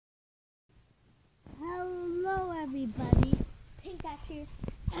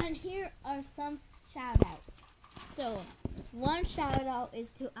And here are some shoutouts. So, one shoutout is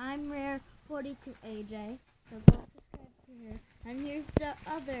to I'm Rare42AJ. So go subscribe to her. And here's the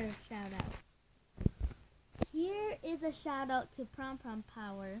other shoutout. Here is a shoutout to Prom Prom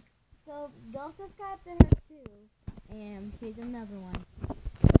Power. So go subscribe to her too. And here's another one.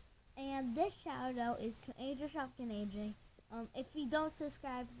 And this shoutout is to Adria Shopkin AJ. If you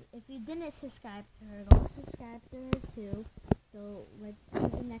didn't subscribe to her, go subscribe to her too. So let's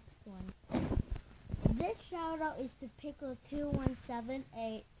do the next one. This shoutout is to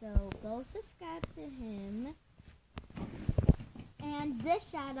Pickle2178. So go subscribe to him. And this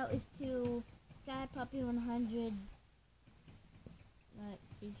shoutout is to SkyPuppy100.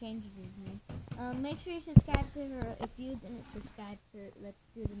 She changed his name. Make sure you subscribe to her. If you didn't subscribe to her, let's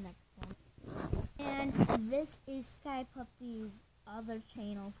do the next one. And this is Sky Puppy's other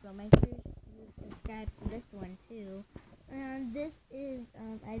channel, so make sure you subscribe to this one too. And this is,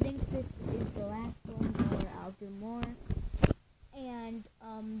 I think this is the last one, or I'll do more. And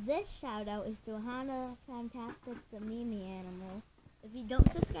this shout out is to Hana Fantastic, the Mimi Animal. If you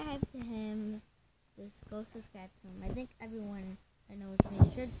don't subscribe to him, just go subscribe to him. I think everyone that knows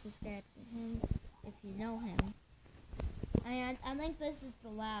me should subscribe to him if you know him. And I think this is the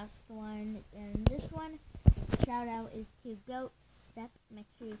last one. And this one shout out is to Goat Step. Make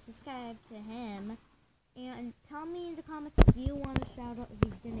sure you subscribe to him. And tell me in the comments if you want a shout out if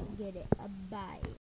you didn't get it. Bye.